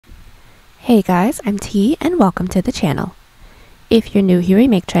Hey guys, I'm T and welcome to the channel. If you're new here, we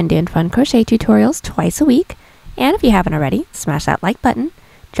make trendy and fun crochet tutorials twice a week, and if you haven't already, smash that like button,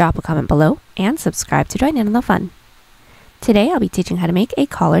 drop a comment below, and subscribe to join in on the fun. Today I'll be teaching how to make a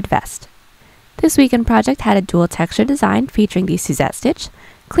collared vest. This weekend project had a dual texture design featuring the Suzette stitch,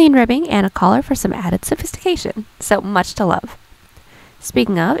 clean ribbing, and a collar for some added sophistication, so much to love.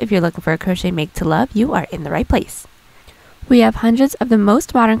 Speaking of, if you're looking for a crochet make to love, you are in the right place. We have hundreds of the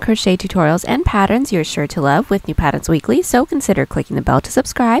most modern crochet tutorials and patterns you're sure to love with new patterns weekly, so consider clicking the bell to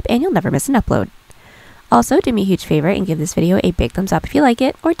subscribe and you'll never miss an upload. Also, do me a huge favor and give this video a big thumbs up if you like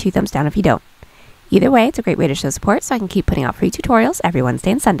it, or 2 thumbs down if you don't. Either way, it's a great way to show support so I can keep putting out free tutorials every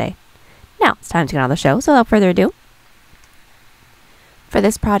Wednesday and Sunday. Now, it's time to get on the show, so without further ado. For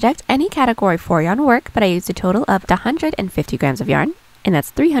this project, any category 4 yarn will work, but I used a total of 150 grams of yarn, and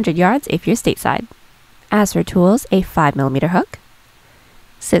that's 300 yards if you're stateside. As for tools, a 5mm hook,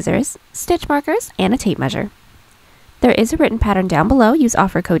 scissors, stitch markers, and a tape measure. There is a written pattern down below. Use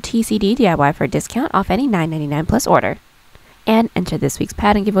offer code TCDDIY for a discount off any $9.99 plus order. And enter this week's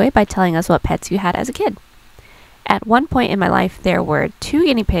pattern giveaway by telling us what pets you had as a kid. At one point in my life, there were 2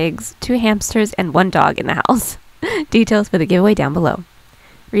 guinea pigs, 2 hamsters, and 1 dog in the house. Details for the giveaway down below.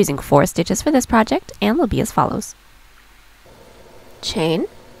 We're using 4 stitches for this project, and they'll be as follows. Chain,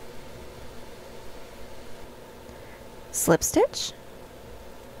 slip stitch,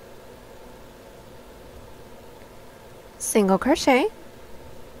 single crochet,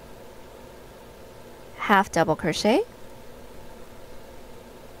 half double crochet,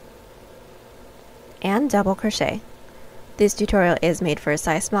 and double crochet. This tutorial is made for a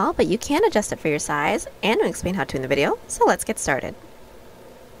size small, but you can adjust it for your size, and I'll explain how to in the video, so let's get started.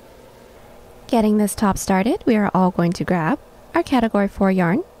 Getting this top started, we are all going to grab our category 4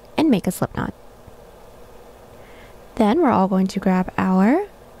 yarn and make a slip knot. Then we're all going to grab our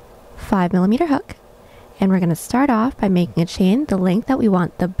 5mm hook, and we're going to start off by making a chain the length that we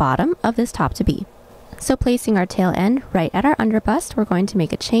want the bottom of this top to be. So placing our tail end right at our underbust, we're going to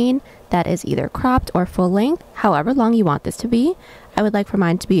make a chain that is either cropped or full length, however long you want this to be. I would like for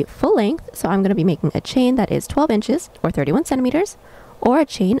mine to be full length, so I'm going to be making a chain that is 12 inches or 31 centimeters, or a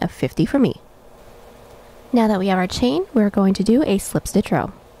chain of 50 for me. Now that we have our chain, we're going to do a slip stitch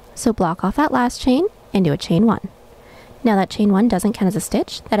row. So block off that last chain and do a chain 1. Now that chain 1 doesn't count as a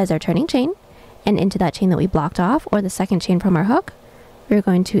stitch, that is our turning chain, and into that chain that we blocked off, or the second chain from our hook, we're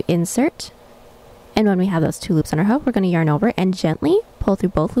going to insert, and when we have those 2 loops on our hook, we're going to yarn over and gently pull through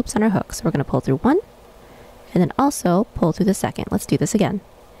both loops on our hook. So we're going to pull through 1, and then also pull through the second. Let's do this again.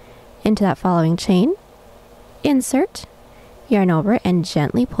 Into that following chain, insert, yarn over, and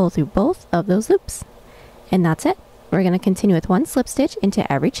gently pull through both of those loops. And that's it. We're going to continue with 1 slip stitch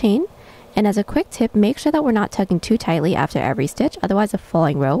into every chain. And as a quick tip, make sure that we're not tugging too tightly after every stitch, otherwise the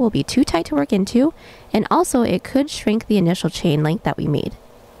following row will be too tight to work into, and also it could shrink the initial chain length that we made.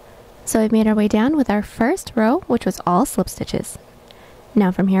 So we've made our way down with our first row, which was all slip stitches.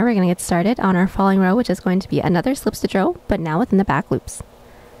 Now from here we're going to get started on our following row, which is going to be another slip stitch row, but now within the back loops.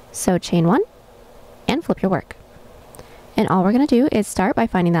 So chain 1 and flip your work. And all we're going to do is start by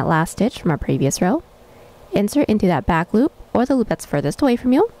finding that last stitch from our previous row, insert into that back loop or the loop that's furthest away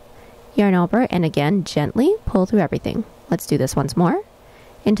from you, yarn over, and again gently pull through everything. Let's do this once more.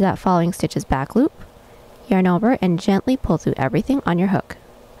 Into that following stitch's back loop, yarn over, and gently pull through everything on your hook.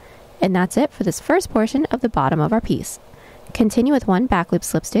 And that's it for this first portion of the bottom of our piece. Continue with 1 back loop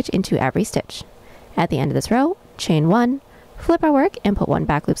slip stitch into every stitch. At the end of this row, chain 1, flip our work, and put 1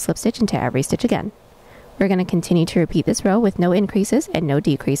 back loop slip stitch into every stitch again. We're going to continue to repeat this row with no increases and no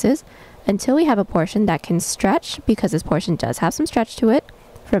decreases until we have a portion that can stretch, because this portion does have some stretch to it,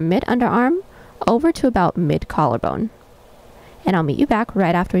 from mid underarm over to about mid collarbone. And I'll meet you back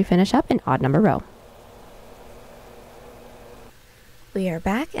right after we finish up an odd number row. We are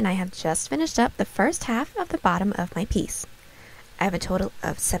back, and I have just finished up the first half of the bottom of my piece. I have a total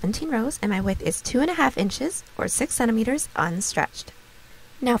of 17 rows, and my width is 2.5 inches or 6 centimeters unstretched.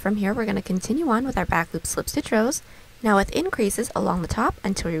 Now from here we're going to continue on with our back loop slip stitch rows, now with increases along the top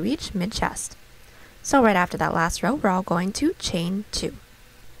until we reach mid chest. So right after that last row, we're all going to chain 2.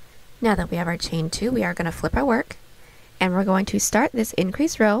 Now that we have our chain 2, we are going to flip our work, and we're going to start this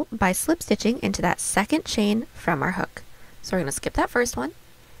increase row by slip stitching into that second chain from our hook. So we're going to skip that first one,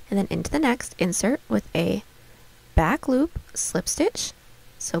 and then into the next, insert with a back loop slip stitch.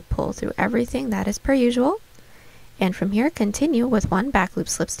 So pull through everything, that is per usual. And from here, continue with 1 back loop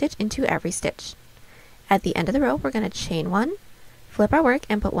slip stitch into every stitch. At the end of the row, we're going to chain 1, flip our work,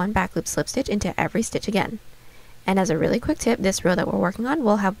 and put 1 back loop slip stitch into every stitch again. And as a really quick tip, this row that we're working on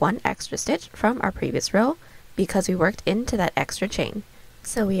will have 1 extra stitch from our previous row because we worked into that extra chain.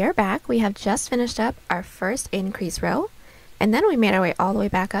 So we are back. We have just finished up our first increase row, and then we made our way all the way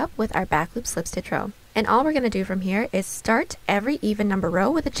back up with our back loop slip stitch row. And all we're going to do from here is start every even number row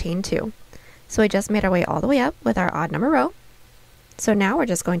with a chain 2. So we just made our way all the way up with our odd number row. So now we're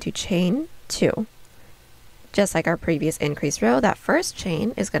just going to chain 2. Just like our previous increase row, that first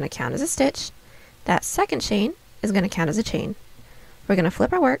chain is going to count as a stitch. That second chain is going to count as a chain. We're going to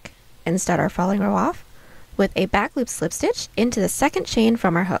flip our work and start our following row off with a back loop slip stitch into the second chain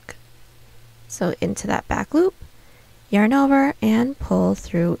from our hook. So into that back loop, yarn over, and pull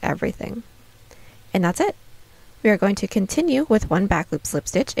through everything. And that's it. We are going to continue with one back loop slip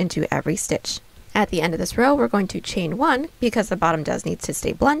stitch into every stitch. At the end of this row, we're going to chain 1 because the bottom does need to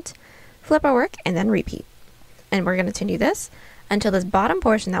stay blunt, flip our work, and then repeat. And we're going to continue this until this bottom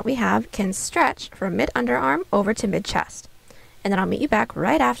portion that we have can stretch from mid underarm over to mid chest. And then I'll meet you back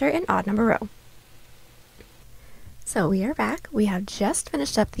right after an odd number row. So we are back. We have just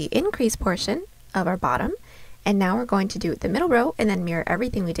finished up the increase portion of our bottom, and now we're going to do the middle row and then mirror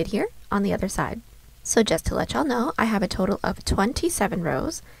everything we did here on the other side. So just to let y'all know, I have a total of 27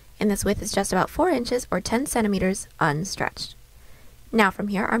 rows, and this width is just about 4 inches or 10 centimeters unstretched. Now from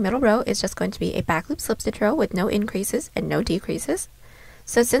here, our middle row is just going to be a back loop slip stitch row with no increases and no decreases.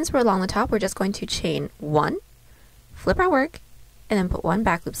 So since we're along the top, we're just going to chain 1, flip our work, and then put 1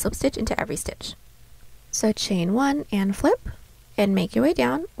 back loop slip stitch into every stitch. So chain 1 and flip, and make your way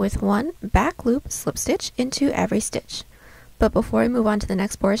down with 1 back loop slip stitch into every stitch. But before we move on to the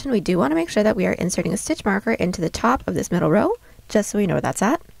next portion, we do want to make sure that we are inserting a stitch marker into the top of this middle row, just so we know where that's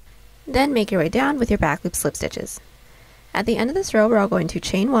at. Then make your way down with your back loop slip stitches. At the end of this row, we're all going to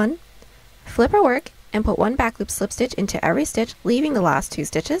chain 1, flip our work, and put 1 back loop slip stitch into every stitch, leaving the last 2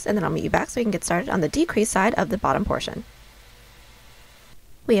 stitches, and then I'll meet you back so we can get started on the decrease side of the bottom portion.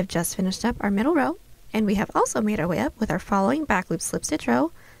 We have just finished up our middle row, and we have also made our way up with our following back loop slip stitch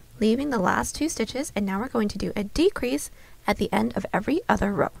row, leaving the last 2 stitches, and now we're going to do a decrease at the end of every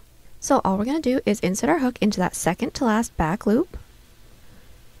other row. So all we're going to do is insert our hook into that second to last back loop,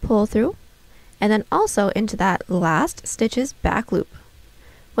 pull through, and then also into that last stitch's back loop.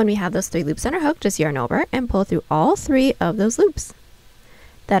 When we have those 3 loops on our hook, just yarn over and pull through all 3 of those loops.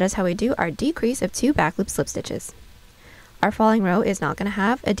 That is how we do our decrease of 2 back loop slip stitches. Our following row is not going to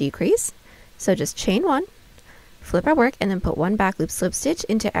have a decrease, so just chain 1, flip our work, and then put 1 back loop slip stitch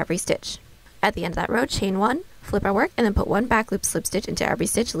into every stitch. At the end of that row, chain 1, flip our work, and then put 1 back loop slip stitch into every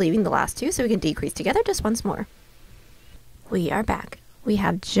stitch, leaving the last 2 so we can decrease together just once more. We are back. We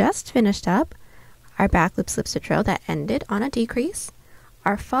have just finished up our back loop slip stitch row that ended on a decrease,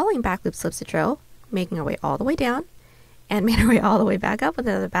 our following back loop slip stitch row, making our way all the way down, and made our way all the way back up with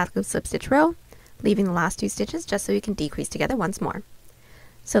another back loop slip stitch row, leaving the last 2 stitches just so we can decrease together once more.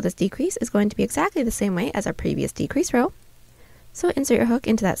 So this decrease is going to be exactly the same way as our previous decrease row. So insert your hook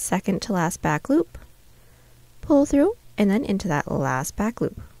into that second to last back loop, pull through, and then into that last back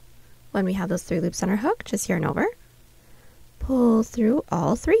loop. When we have those 3 loops on our hook, just yarn over, pull through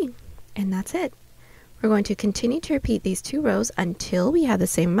all 3, and that's it. We're going to continue to repeat these 2 rows until we have the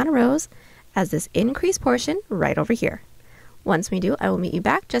same amount of rows as this increase portion right over here. Once we do, I will meet you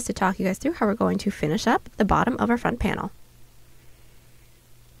back just to talk you guys through how we're going to finish up the bottom of our front panel.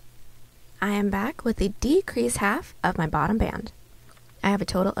 I am back with the decrease half of my bottom band. I have a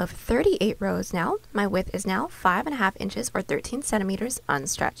total of 38 rows now. My width is now 5.5 inches or 13 centimeters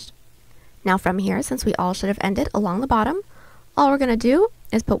unstretched. Now from here, since we all should have ended along the bottom, all we're going to do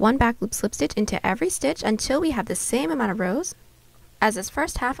is put 1 back loop slip stitch into every stitch until we have the same amount of rows as this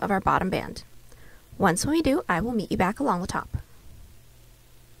first half of our bottom band. Once we do, I will meet you back along the top.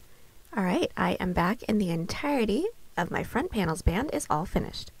 Alright, I am back and the entirety of my front panels band is all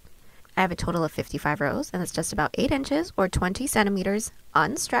finished. I have a total of 55 rows, and it's just about 8 inches or 20 centimeters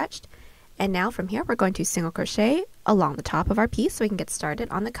unstretched. And now from here, we're going to single crochet along the top of our piece so we can get started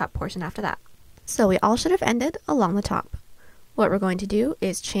on the cup portion after that. So we all should have ended along the top. What we're going to do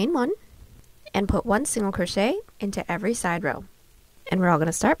is chain 1 and put 1 single crochet into every side row. And we're all going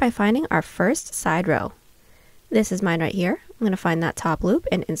to start by finding our first side row. This is mine right here. I'm going to find that top loop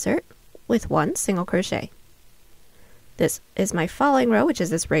and insert with 1 single crochet. This is my following row, which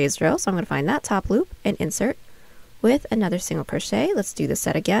is this raised row, so I'm going to find that top loop and insert with another single crochet. Let's do this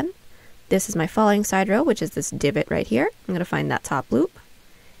set again. This is my following side row, which is this divot right here. I'm going to find that top loop,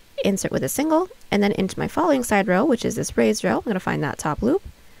 insert with a single, and then into my following side row, which is this raised row, I'm going to find that top loop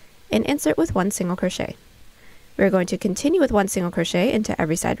and insert with 1 single crochet. We're going to continue with 1 single crochet into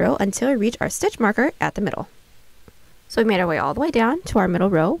every side row until we reach our stitch marker at the middle. So we made our way all the way down to our middle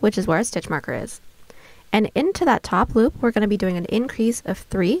row, which is where our stitch marker is. And into that top loop, we're going to be doing an increase of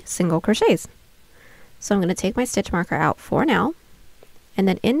 3 single crochets. So I'm going to take my stitch marker out for now, and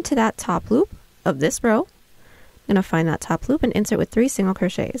then into that top loop of this row, I'm going to find that top loop and insert with 3 single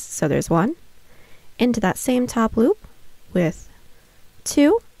crochets. So there's 1, into that same top loop with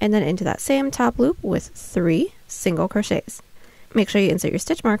 2, and then into that same top loop with 3 single crochets. Make sure you insert your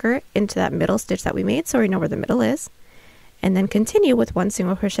stitch marker into that middle stitch that we made so we know where the middle is, and then continue with 1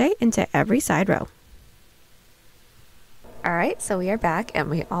 single crochet into every side row. Alright, so we are back and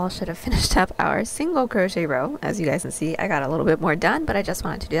we all should have finished up our single crochet row. As you guys can see, I got a little bit more done, but I just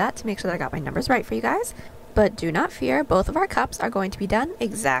wanted to do that to make sure that I got my numbers right for you guys. But do not fear, both of our cups are going to be done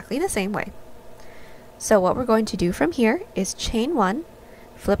exactly the same way. So what we're going to do from here is chain 1,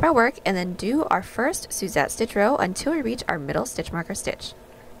 flip our work, and then do our first Suzette stitch row until we reach our middle stitch marker stitch.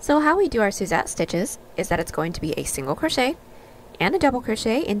 So how we do our Suzette stitches is that it's going to be a single crochet and a double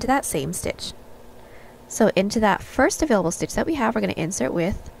crochet into that same stitch. So into that first available stitch that we have, we're going to insert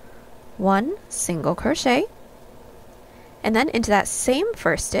with 1 single crochet, and then into that same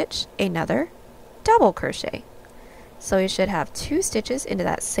first stitch, another double crochet. So we should have 2 stitches into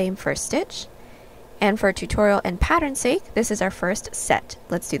that same first stitch. And for tutorial and pattern sake, this is our first set.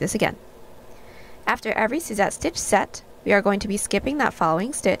 Let's do this again. After every Suzette stitch set, we are going to be skipping that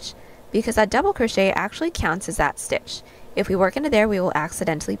following stitch because that double crochet actually counts as that stitch. If we work into there, we will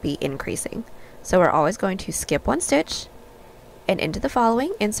accidentally be increasing. So we're always going to skip 1 stitch and into the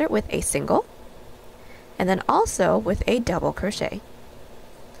following, insert with a single, and then also with a double crochet.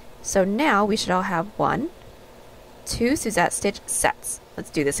 So now we should all have 1, 2 Suzette stitch sets.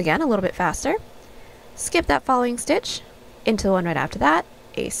 Let's do this again a little bit faster. Skip that following stitch, into the one right after that,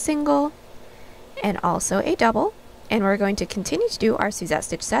 a single, and also a double, and we're going to continue to do our Suzette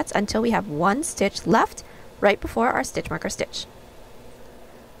stitch sets until we have 1 stitch left right before our stitch marker stitch.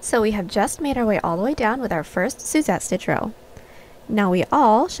 So we have just made our way all the way down with our first Suzette stitch row. Now we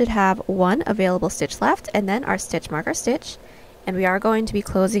all should have 1 available stitch left and then our stitch marker stitch, and we are going to be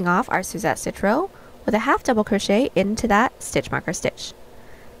closing off our Suzette stitch row with a half double crochet into that stitch marker stitch.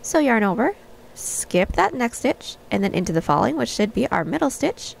 So yarn over, skip that next stitch, and then into the following, which should be our middle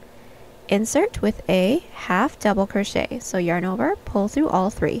stitch, insert with a half double crochet. So yarn over, pull through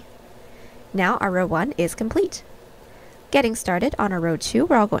all 3. Now our row 1 is complete. Getting started on our row 2,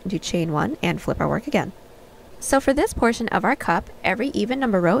 we're all going to chain 1 and flip our work again. So for this portion of our cup, every even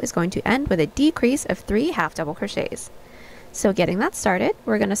number row is going to end with a decrease of 3 half double crochets. So getting that started,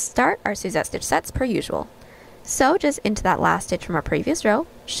 we're going to start our Suzette stitch sets per usual. So just into that last stitch from our previous row,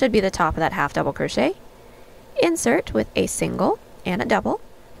 should be the top of that half double crochet, insert with a single and a double,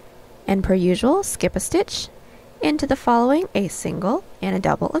 and per usual, skip a stitch, into the following, a single and a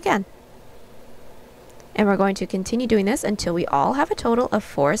double again. And we're going to continue doing this until we all have a total of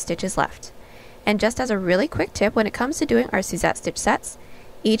 4 stitches left. And just as a really quick tip, when it comes to doing our Suzette stitch sets,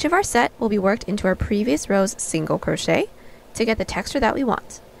 each of our set will be worked into our previous row's single crochet to get the texture that we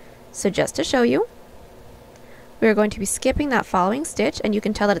want. So just to show you, we are going to be skipping that following stitch, and you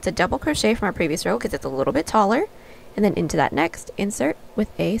can tell that it's a double crochet from our previous row because it's a little bit taller, and then into that next, insert with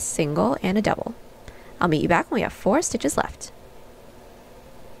a single and a double. I'll meet you back when we have 4 stitches left.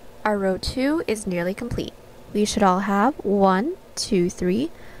 Our row 2 is nearly complete. We should all have 1, 2,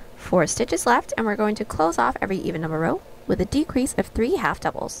 3, 4 stitches left, and we're going to close off every even number row with a decrease of 3 half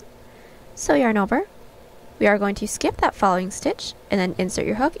doubles. So yarn over, we are going to skip that following stitch and then insert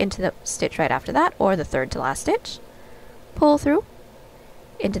your hook into the stitch right after that, or the third to last stitch, pull through,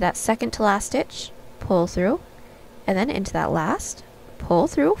 into that second to last stitch, pull through, and then into that last, pull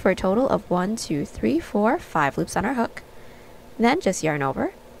through for a total of 1, 2, 3, 4, 5 loops on our hook. Then just yarn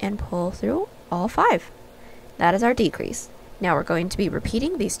over and pull through all 5. That is our decrease. Now we're going to be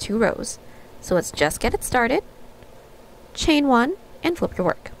repeating these 2 rows. So let's just get it started. Chain 1 and flip your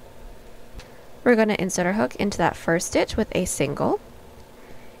work. We're going to insert our hook into that first stitch with a single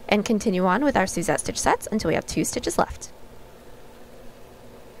and continue on with our Suzette stitch sets until we have 2 stitches left.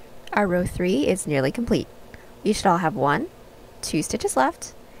 Our row 3 is nearly complete. We should all have 1, 2 stitches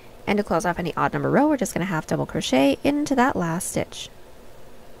left, and to close off any odd number row, we're just going to half double crochet into that last stitch.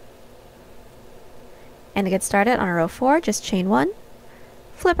 And to get started on our row 4, just chain 1,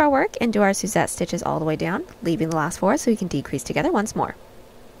 flip our work, and do our Suzette stitches all the way down, leaving the last 4 so we can decrease together once more.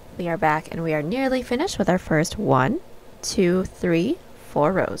 We are back and we are nearly finished with our first 1, 2, 3,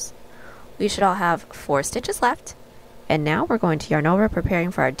 4 rows. We should all have 4 stitches left, and now we're going to yarn over, preparing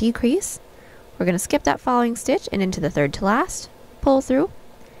for our decrease. We're going to skip that following stitch and into the third to last, pull through,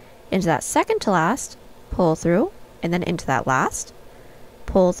 into that second to last, pull through, and then into that last,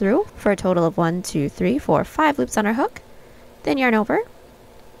 pull through for a total of 1, 2, 3, 4, 5 loops on our hook, then yarn over,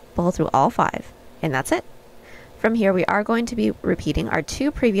 pull through all 5, and that's it. From here we are going to be repeating our 2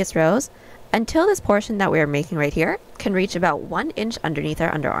 previous rows until this portion that we are making right here can reach about 1 inch underneath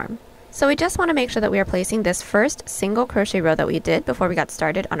our underarm. So we just want to make sure that we are placing this first single crochet row that we did before we got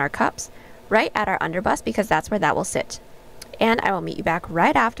started on our cups right at our underbust, because that's where that will sit. And I will meet you back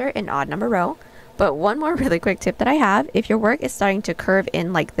right after an odd number row. But one more really quick tip that I have, if your work is starting to curve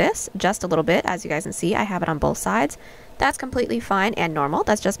in like this just a little bit, as you guys can see, I have it on both sides, that's completely fine and normal.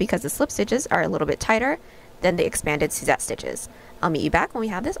 That's just because the slip stitches are a little bit tighter than the expanded Suzette stitches. I'll meet you back when we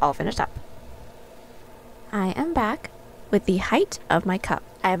have this all finished up. I am back with the height of my cup.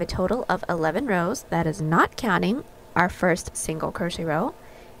 I have a total of 11 rows. That is not counting our first single crochet row.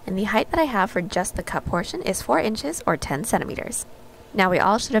 And the height that I have for just the cup portion is 4 inches or 10 centimeters. Now we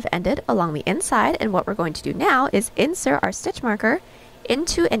all should have ended along the inside, and what we're going to do now is insert our stitch marker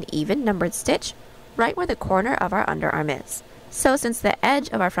into an even numbered stitch right where the corner of our underarm is. So since the edge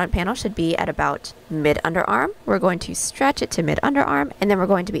of our front panel should be at about mid underarm, we're going to stretch it to mid underarm, and then we're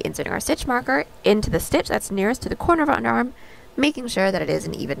going to be inserting our stitch marker into the stitch that's nearest to the corner of our underarm, making sure that it is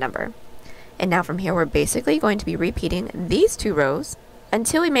an even number. And now from here we're basically going to be repeating these 2 rows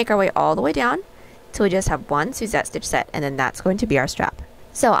until we make our way all the way down till we just have 1 Suzette stitch set, and then that's going to be our strap.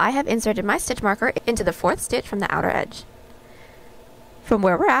 So I have inserted my stitch marker into the 4th stitch from the outer edge. From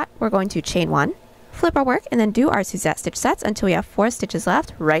where we're at, we're going to chain 1, flip our work, and then do our Suzette stitch sets until we have 4 stitches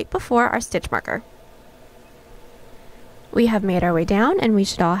left right before our stitch marker. We have made our way down, and we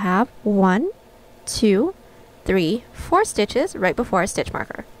should all have 1, 2, 3, 4 stitches right before our stitch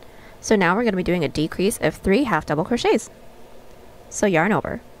marker. So now we're going to be doing a decrease of 3 half double crochets. So yarn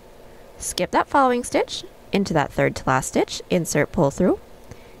over, skip that following stitch, into that 3rd to last stitch, insert pull through,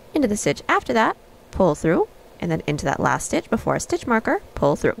 into the stitch after that, pull through, and then into that last stitch before a stitch marker,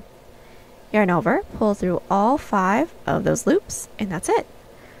 pull through. Yarn over, pull through all 5 of those loops, and that's it.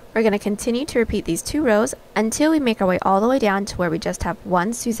 We're going to continue to repeat these 2 rows until we make our way all the way down to where we just have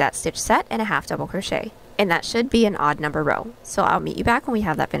 1 Suzette stitch set and a half double crochet. And that should be an odd number row. So I'll meet you back when we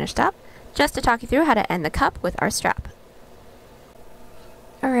have that finished up, just to talk you through how to end the cup with our strap.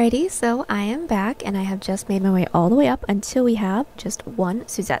 Alrighty, so I am back, and I have just made my way all the way up until we have just 1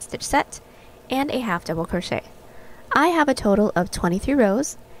 Suzette stitch set and a half double crochet. I have a total of 23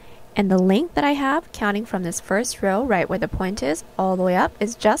 rows, and the length that I have, counting from this first row right where the point is all the way up,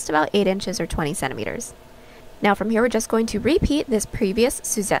 is just about 8 inches or 20 centimeters. Now from here we're just going to repeat this previous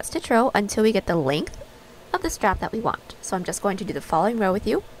Suzette stitch row until we get the length of the strap that we want. So I'm just going to do the following row with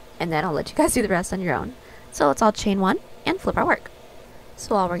you, and then I'll let you guys do the rest on your own. So let's all chain 1 and flip our work.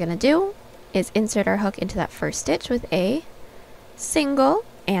 So all we're going to do is insert our hook into that first stitch with a single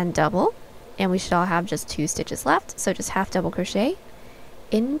and double, and we should all have just 2 stitches left, so just half double crochet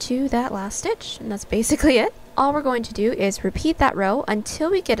into that last stitch, and that's basically it. All we're going to do is repeat that row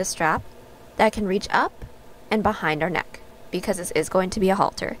until we get a strap that can reach up and behind our neck, because this is going to be a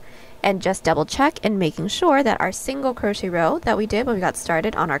halter. And just double check and making sure that our single crochet row that we did when we got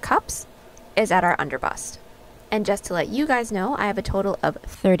started on our cups is at our underbust. And just to let you guys know, I have a total of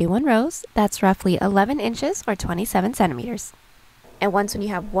 31 rows. That's roughly 11 inches or 27 centimeters. And once when you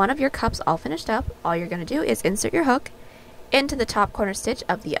have one of your cups all finished up, all you're going to do is insert your hook into the top corner stitch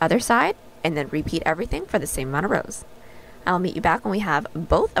of the other side, and then repeat everything for the same amount of rows. I'll meet you back when we have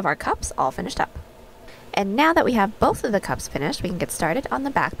both of our cups all finished up. And now that we have both of the cups finished, we can get started on the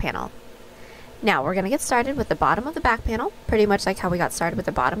back panel. Now we're going to get started with the bottom of the back panel, pretty much like how we got started with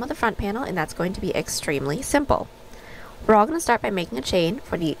the bottom of the front panel, and that's going to be extremely simple. We're all going to start by making a chain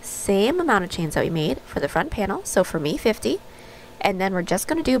for the same amount of chains that we made for the front panel, so for me 50, and then we're just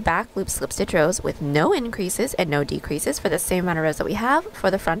going to do back loop slip stitch rows with no increases and no decreases for the same amount of rows that we have for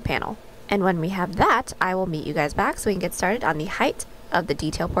the front panel. And when we have that, I will meet you guys back so we can get started on the height of the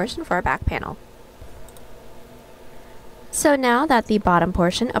detail portion for our back panel. So now that the bottom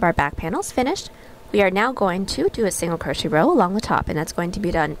portion of our back panel is finished, we are now going to do a single crochet row along the top, and that's going to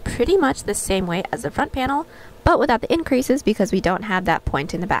be done pretty much the same way as the front panel, but without the increases because we don't have that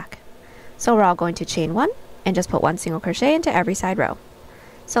point in the back. So we're all going to chain 1 and just put 1 single crochet into every side row.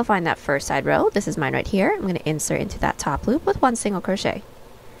 So find that first side row, this is mine right here, I'm going to insert into that top loop with 1 single crochet.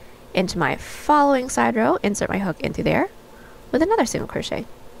 Into my following side row, insert my hook into there with another single crochet,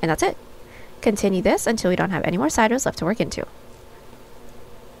 and that's it. Continue this until we don't have any more side rows left to work into.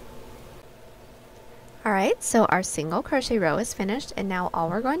 Alright, so our single crochet row is finished, and now all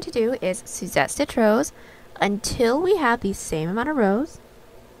we're going to do is Suzette stitch rows until we have the same amount of rows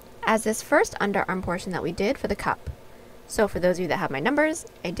as this first underarm portion that we did for the cup. So for those of you that have my numbers,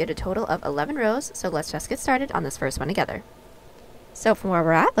 I did a total of 11 rows, so let's just get started on this first one together. So from where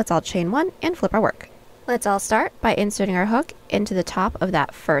we're at, let's all chain 1 and flip our work. Let's all start by inserting our hook into the top of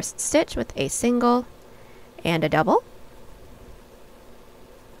that first stitch with a single and a double.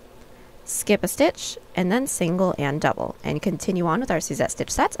 skip a stitch, and then single and double, and continue on with our Suzette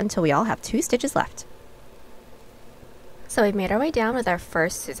stitch sets until we all have 2 stitches left. So we've made our way down with our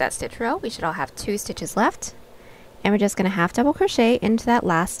first Suzette stitch row. We should all have 2 stitches left, and we're just going to half double crochet into that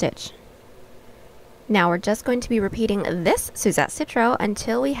last stitch. Now we're just going to be repeating this Suzette stitch row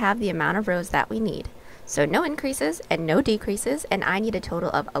until we have the amount of rows that we need. So no increases and no decreases, and I need a total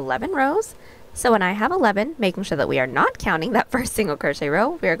of 11 rows. So when I have 11, making sure that we are not counting that first single crochet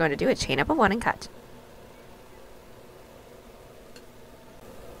row, we are going to do a chain up of 1 and cut.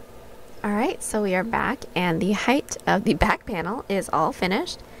 Alright, so we are back, and the height of the back panel is all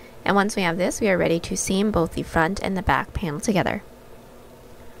finished. And once we have this, we are ready to seam both the front and the back panel together.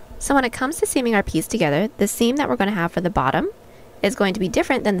 So when it comes to seaming our piece together, the seam that we're going to have for the bottom is going to be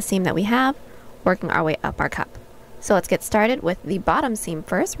different than the seam that we have working our way up our cup. So let's get started with the bottom seam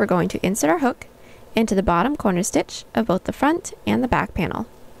first. We're going to insert our hook into the bottom corner stitch of both the front and the back panel.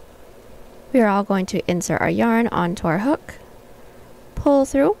 We are all going to insert our yarn onto our hook, pull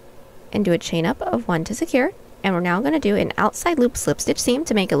through, and do a chain up of 1 to secure. And we're now going to do an outside loop slip stitch seam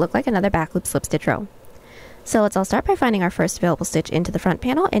to make it look like another back loop slip stitch row. So let's all start by finding our first available stitch into the front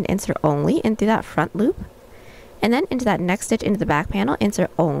panel and insert only in through that front loop. And then into that next stitch into the back panel, insert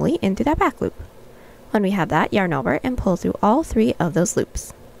only in through that back loop. When we have that, yarn over and pull through all 3 of those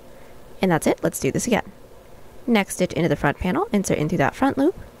loops. And that's it. Let's do this again. Next stitch into the front panel, insert into that front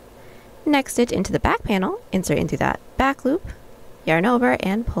loop. Next stitch into the back panel, insert into that back loop, yarn over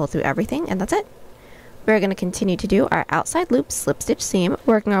and pull through everything, and that's it. We're going to continue to do our outside loop slip stitch seam,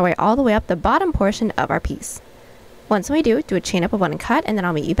 working our way all the way up the bottom portion of our piece. Once we do a chain up of 1 and cut, and then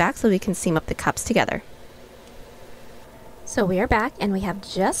I'll meet you back so we can seam up the cups together. So we are back, and we have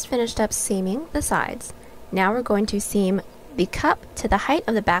just finished up seaming the sides. Now we're going to seam the cup to the height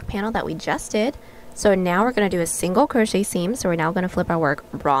of the back panel that we just did. So now we're going to do a single crochet seam. So we're now going to flip our work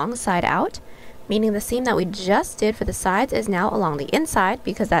wrong side out, meaning the seam that we just did for the sides is now along the inside,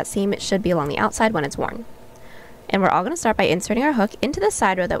 because that seam should be along the outside when it's worn. And we're all going to start by inserting our hook into the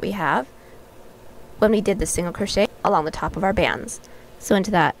side row that we have when we did the single crochet along the top of our bands. So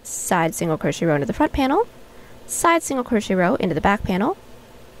into that side single crochet row into the front panel, side single crochet row into the back panel,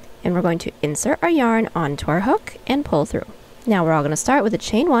 and we're going to insert our yarn onto our hook and pull through. Now we're all going to start with a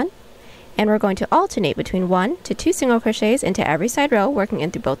chain 1, and we're going to alternate between 1 to 2 single crochets into every side row, working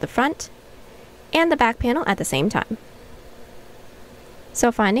in through both the front and the back panel at the same time.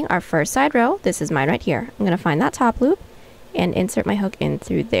 So finding our first side row, this is mine right here. I'm going to find that top loop and insert my hook in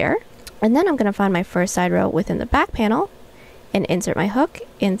through there, and then I'm going to find my first side row within the back panel and insert my hook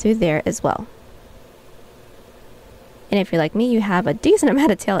in through there as well. And if you're like me, you have a decent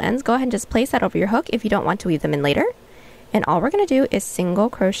amount of tail ends, go ahead and just place that over your hook if you don't want to weave them in later. And all we're going to do is single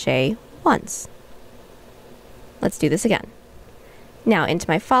crochet once. Let's do this again. Now into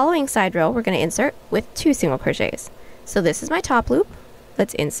my following side row, we're going to insert with 2 single crochets. So this is my top loop.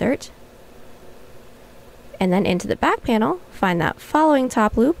 Let's insert. And then into the back panel, find that following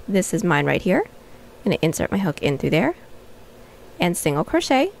top loop. This is mine right here. I'm going to insert my hook in through there and single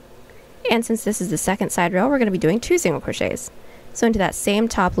crochet. And since this is the second side row, we're going to be doing 2 single crochets. So into that same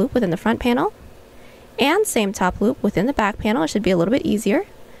top loop within the front panel and same top loop within the back panel. It should be a little bit easier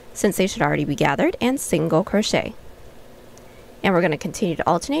since they should already be gathered, and single crochet. And we're going to continue to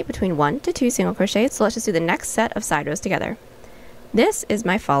alternate between 1 to 2 single crochets. So let's just do the next set of side rows together. This is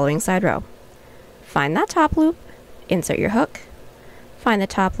my following side row. Find that top loop, insert your hook, find the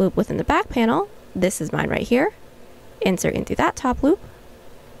top loop within the back panel. This is mine right here. Insert into that top loop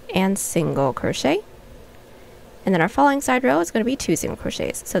and single crochet. And then our following side row is going to be 2 single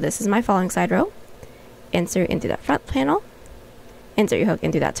crochets. So this is my following side row. Insert into that front panel, insert your hook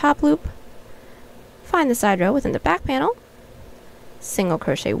into that top loop, find the side row within the back panel, single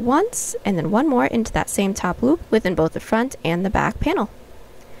crochet once, and then 1 more into that same top loop within both the front and the back panel.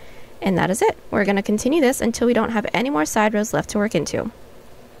 And that is it. We're going to continue this until we don't have any more side rows left to work into.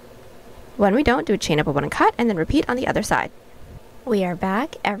 When we don't, do a chain up of 1 and cut, and then repeat on the other side. We are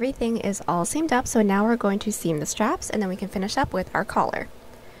back. Everything is all seamed up, so now we're going to seam the straps, and then we can finish up with our collar.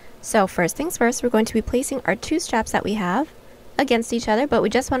 So first things first, we're going to be placing our 2 straps that we have against each other, but we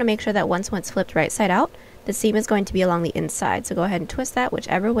just want to make sure that once it's flipped right side out, the seam is going to be along the inside. So go ahead and twist that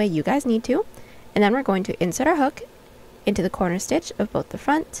whichever way you guys need to, and then we're going to insert our hook into the corner stitch of both the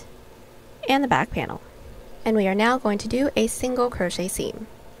front and the back panel. And we are now going to do a single crochet seam.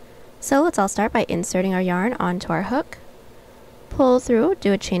 So let's all start by inserting our yarn onto our hook, pull through,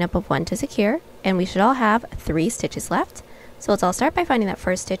 do a chain up of 1 to secure, and we should all have 3 stitches left. So let's all start by finding that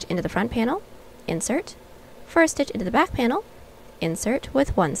first stitch into the front panel, insert, first stitch into the back panel, insert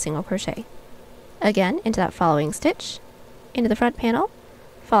with 1 single crochet. Again, into that following stitch, into the front panel,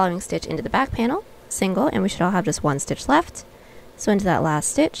 following stitch into the back panel, single, and we should all have just one stitch left. So into that last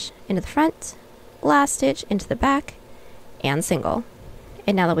stitch, into the front, last stitch, into the back, and single.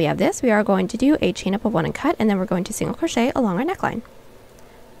 And now that we have this, we are going to do a chain up of 1 and cut, and then we're going to single crochet along our neckline.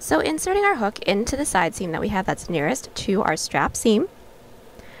 So inserting our hook into the side seam that we have that's nearest to our strap seam,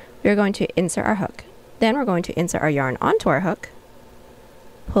 we're going to insert our hook. Then we're going to insert our yarn onto our hook,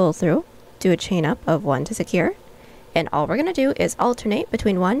 pull through, do a chain up of 1 to secure, and all we're going to do is alternate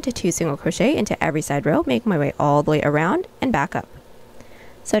between 1 to 2 single crochet into every side row, making my way all the way around and back up.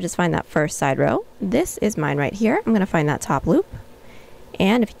 So just find that first side row. This is mine right here. I'm going to find that top loop.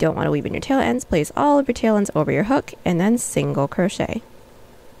 And if you don't want to weave in your tail ends, place all of your tail ends over your hook and then single crochet.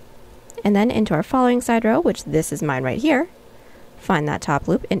 And then into our following side row, which this is mine right here, find that top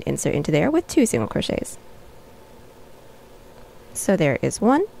loop and insert into there with 2 single crochets. So there is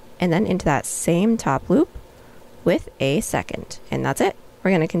 1, and then into that same top loop with a second, and that's it. We're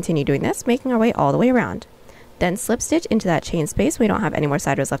going to continue doing this, making our way all the way around. Then slip stitch into that chain space. We don't have any more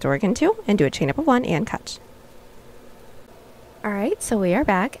side rows left to work into, and do a chain up of 1 and cut. Alright, so we are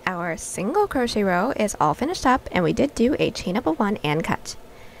back. Our single crochet row is all finished up, and we did do a chain up of 1 and cut.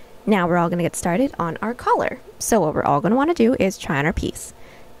 Now we're all going to get started on our collar. So what we're all going to want to do is try on our piece.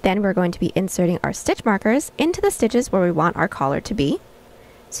 Then we're going to be inserting our stitch markers into the stitches where we want our collar to be.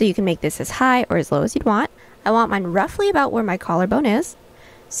 So you can make this as high or as low as you'd want. I want mine roughly about where my collarbone is.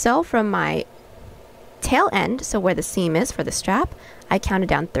 So from my tail end, so where the seam is for the strap, I counted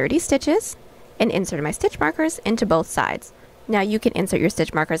down 30 stitches and inserted my stitch markers into both sides. Now you can insert your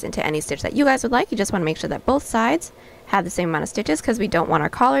stitch markers into any stitch that you guys would like. You just want to make sure that both sides have the same amount of stitches because we don't want our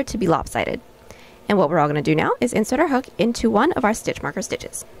collar to be lopsided. And what we're all going to do now is insert our hook into one of our stitch marker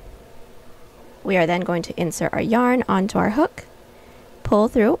stitches. We are then going to insert our yarn onto our hook, pull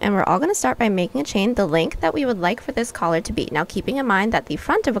through, and we're all going to start by making a chain the length that we would like for this collar to be. Now keeping in mind that the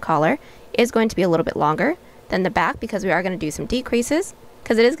front of a collar is going to be a little bit longer than the back because we are going to do some decreases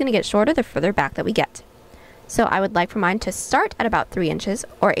because it is going to get shorter the further back that we get. So I would like for mine to start at about 3 inches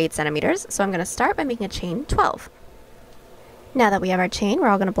or 8 centimeters. So I'm going to start by making a chain 12. Now that we have our chain, we're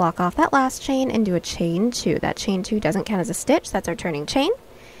all going to block off that last chain and do a chain 2. That chain 2 doesn't count as a stitch, that's our turning chain.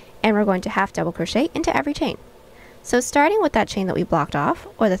 And we're going to half double crochet into every chain. So starting with that chain that we blocked off,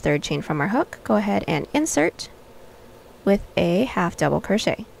 or the third chain from our hook, go ahead and insert with a half double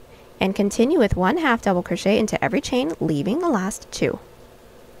crochet. And continue with 1 half double crochet into every chain, leaving the last 2.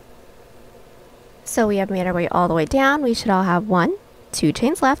 So we have made our way all the way down. We should all have 1, 2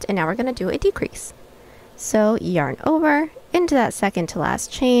 chains left, and now we're going to do a decrease. So yarn over into that second to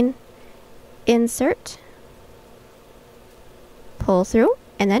last chain, insert, pull through,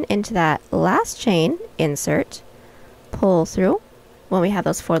 and then into that last chain, insert, pull through. When we have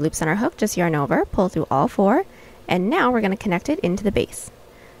those 4 loops on our hook, just yarn over, pull through all 4, and now we're going to connect it into the base.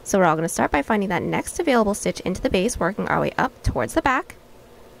 So we're all going to start by finding that next available stitch into the base, working our way up towards the back.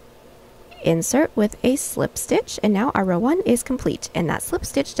 Insert with a slip stitch, and now our row 1 is complete, and that slip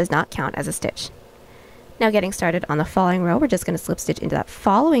stitch does not count as a stitch. Now getting started on the following row, we're just going to slip stitch into that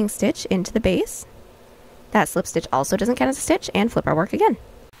following stitch into the base. That slip stitch also doesn't count as a stitch, and flip our work again.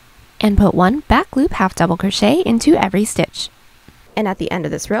 And put 1 back loop half double crochet into every stitch. And at the end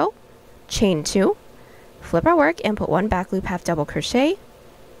of this row, chain 2, flip our work and put 1 back loop half double crochet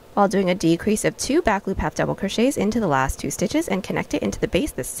while doing a decrease of 2 back loop half double crochets into the last 2 stitches and connect it into the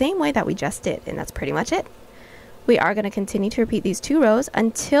base the same way that we just did, and that's pretty much it. We are going to continue to repeat these 2 rows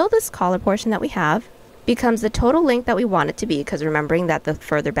until this collar portion that we have becomes the total length that we want it to be, because remembering that the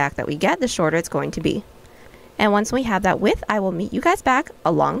further back that we get, the shorter it's going to be. And once we have that width, I will meet you guys back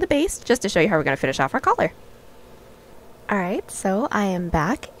along the base just to show you how we're going to finish off our collar. Alright, so I am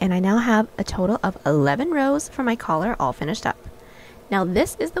back, and I now have a total of 11 rows for my collar all finished up. Now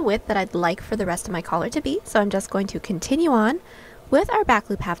this is the width that I'd like for the rest of my collar to be, so I'm just going to continue on with our back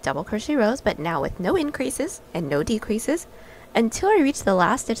loop half double crochet rows, but now with no increases and no decreases until I reach the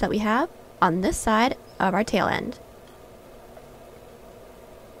last stitch that we have on this side of our tail end.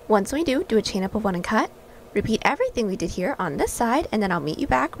 Once we do a chain up of 1 and cut. Repeat everything we did here on this side, and then I'll meet you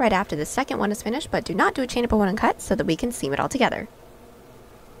back right after the second one is finished, but do not do a chain up of 1 and cut so that we can seam it all together.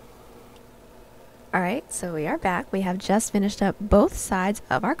 Alright, so we are back. We have just finished up both sides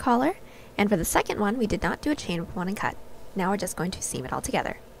of our collar, and for the second one we did not do a chain up of 1 and cut. Now we're just going to seam it all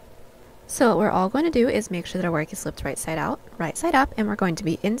together. So what we're all going to do is make sure that our work is flipped right side out, right side up, and we're going to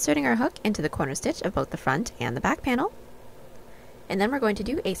be inserting our hook into the corner stitch of both the front and the back panel. And then we're going to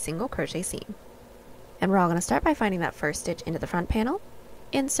do a single crochet seam. And we're all going to start by finding that first stitch into the front panel,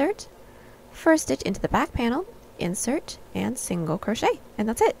 insert, first stitch into the back panel, insert, and single crochet. And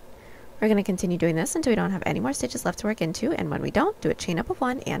that's it. We're going to continue doing this until we don't have any more stitches left to work into, and when we don't, do a chain up of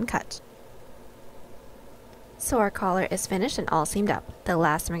 1 and cut. So our collar is finished and all seamed up. The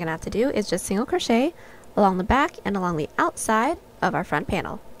last thing we're going to have to do is just single crochet along the back and along the outside of our front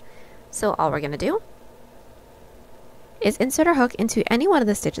panel. So all we're going to do is insert our hook into any one of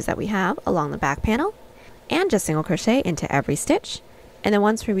the stitches that we have along the back panel and just single crochet into every stitch. And then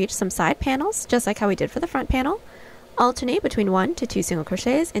once we reach some side panels, just like how we did for the front panel, alternate between 1 to 2 single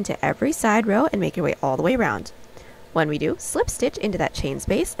crochets into every side row and make your way all the way around. When we do, slip stitch into that chain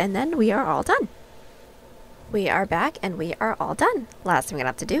space and then we are all done. We are back and we are all done. Last thing we're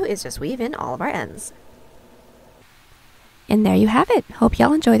going to have to do is just weave in all of our ends. And there you have it. Hope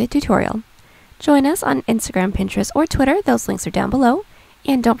y'all enjoy the tutorial. Join us on Instagram, Pinterest, or Twitter. Those links are down below.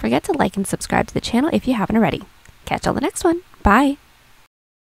 And don't forget to like and subscribe to the channel if you haven't already. Catch y'all the next one. Bye!